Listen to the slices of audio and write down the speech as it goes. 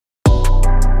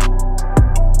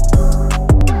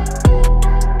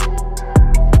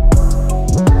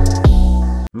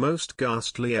Most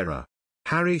ghastly error.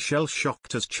 Harry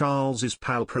shell-shocked as Charles's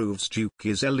pal proves Duke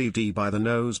is LED by the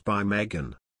nose by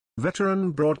Meghan. Veteran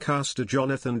broadcaster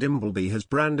Jonathan Dimbleby has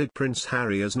branded Prince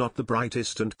Harry as not the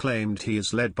brightest and claimed he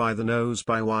is led by the nose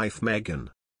by wife Meghan.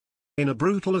 In a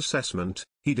brutal assessment,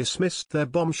 he dismissed their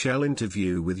bombshell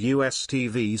interview with US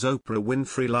TV's Oprah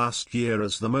Winfrey last year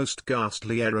as the most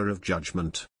ghastly error of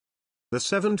judgment. The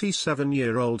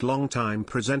 77-year-old longtime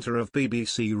presenter of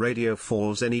BBC Radio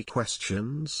 4's Any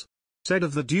Questions? Said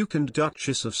of the Duke and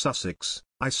Duchess of Sussex,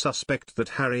 "I suspect that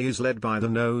Harry is led by the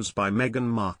nose by Meghan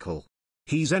Markle.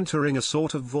 He's entering a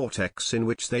sort of vortex in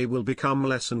which they will become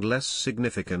less and less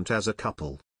significant as a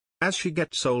couple. As she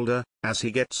gets older, as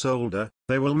he gets older,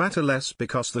 they will matter less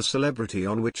because the celebrity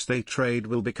on which they trade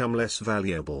will become less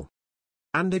valuable.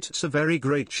 And it's a very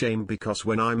great shame because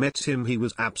when I met him he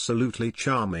was absolutely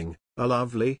charming, a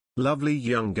lovely, lovely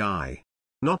young guy.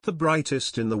 Not the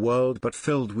brightest in the world but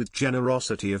filled with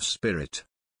generosity of spirit."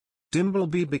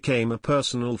 Dimbleby became a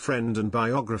personal friend and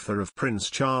biographer of Prince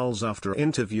Charles after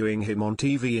interviewing him on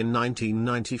TV in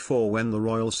 1994 when the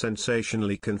royal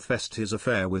sensationally confessed his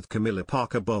affair with Camilla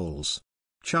Parker Bowles.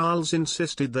 Charles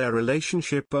insisted their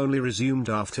relationship only resumed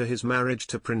after his marriage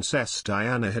to Princess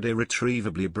Diana had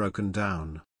irretrievably broken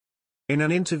down. In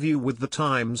an interview with The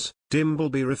Times,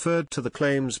 Dimbleby referred to the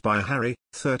claims by Harry,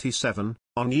 37,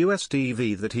 on US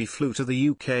TV that he flew to the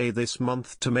UK this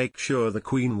month to make sure the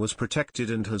Queen was protected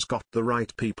and has got the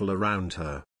right people around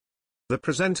her. The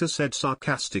presenter said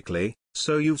sarcastically,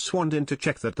 "So you've swanned in to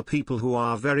check that the people who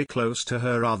are very close to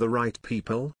her are the right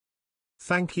people?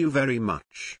 Thank you very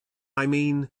much. I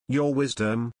mean, your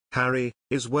wisdom, Harry,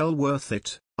 is well worth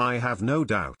it, I have no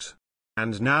doubt.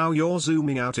 And now you're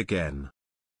zooming out again."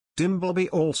 Dimbleby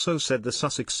also said the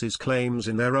Sussexes' claims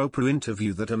in their Oprah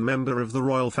interview that a member of the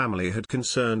royal family had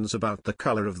concerns about the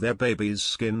color of their baby's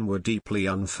skin were deeply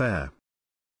unfair.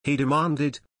 He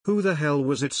demanded, "Who the hell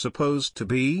was it supposed to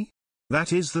be?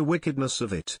 That is the wickedness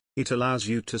of it, it allows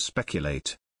you to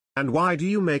speculate. And why do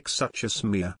you make such a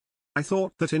smear?" I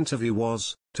thought that interview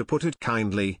was, to put it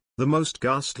kindly, the most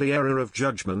ghastly error of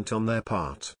judgment on their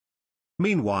part.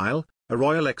 Meanwhile, a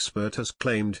royal expert has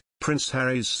claimed, Prince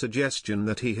Harry's suggestion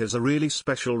that he has a really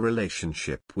special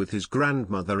relationship with his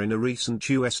grandmother in a recent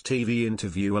US TV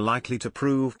interview are likely to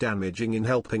prove damaging in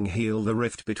helping heal the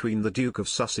rift between the Duke of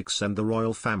Sussex and the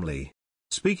royal family.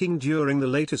 Speaking during the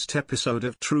latest episode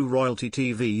of True Royalty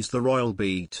TV's The Royal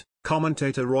Beat,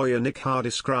 commentator Roya Nikhar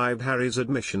described Harry's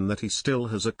admission that he still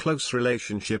has a close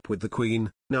relationship with the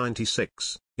Queen,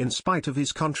 96, in spite of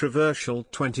his controversial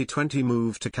 2020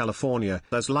 move to California,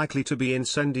 as likely to be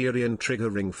incendiary and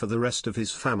triggering for the rest of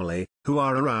his family, who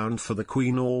are around for the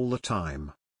Queen all the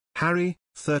time. Harry,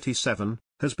 37,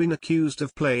 has been accused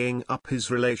of playing up his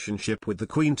relationship with the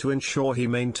Queen to ensure he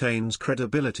maintains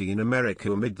credibility in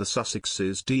America amid the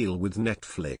Sussexes' deal with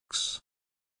Netflix.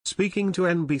 Speaking to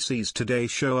NBC's Today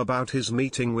Show about his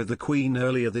meeting with the Queen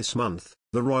earlier this month,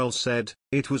 the royal said,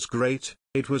 "It was great,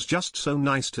 it was just so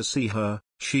nice to see her,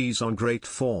 she's on great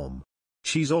form.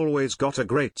 She's always got a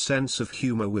great sense of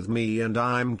humor with me and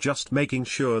I'm just making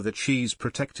sure that she's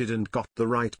protected and got the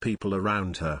right people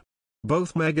around her.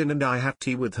 Both Meghan and I had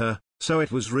tea with her, so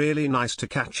it was really nice to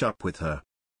catch up with her."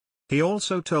 He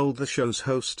also told the show's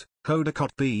host, Hoda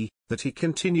Kotb, that he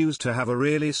continues to have a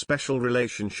really special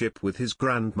relationship with his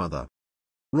grandmother.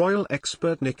 Royal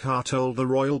expert Nikhar told the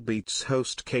Royal Beat's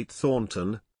host Kate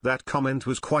Thornton, that comment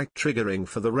was quite triggering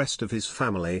for the rest of his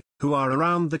family, who are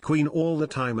around the Queen all the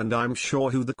time and I'm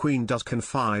sure who the Queen does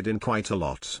confide in quite a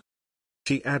lot.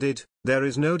 She added, "There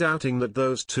is no doubting that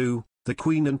those two, the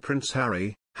Queen and Prince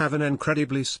Harry, have an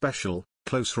incredibly special,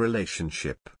 close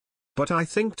relationship. But I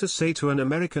think to say to an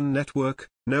American network,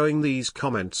 knowing these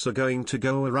comments are going to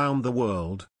go around the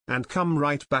world, and come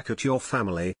right back at your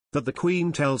family, that the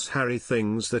Queen tells Harry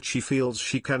things that she feels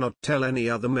she cannot tell any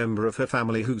other member of her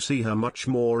family who see her much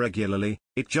more regularly,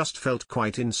 it just felt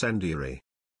quite incendiary."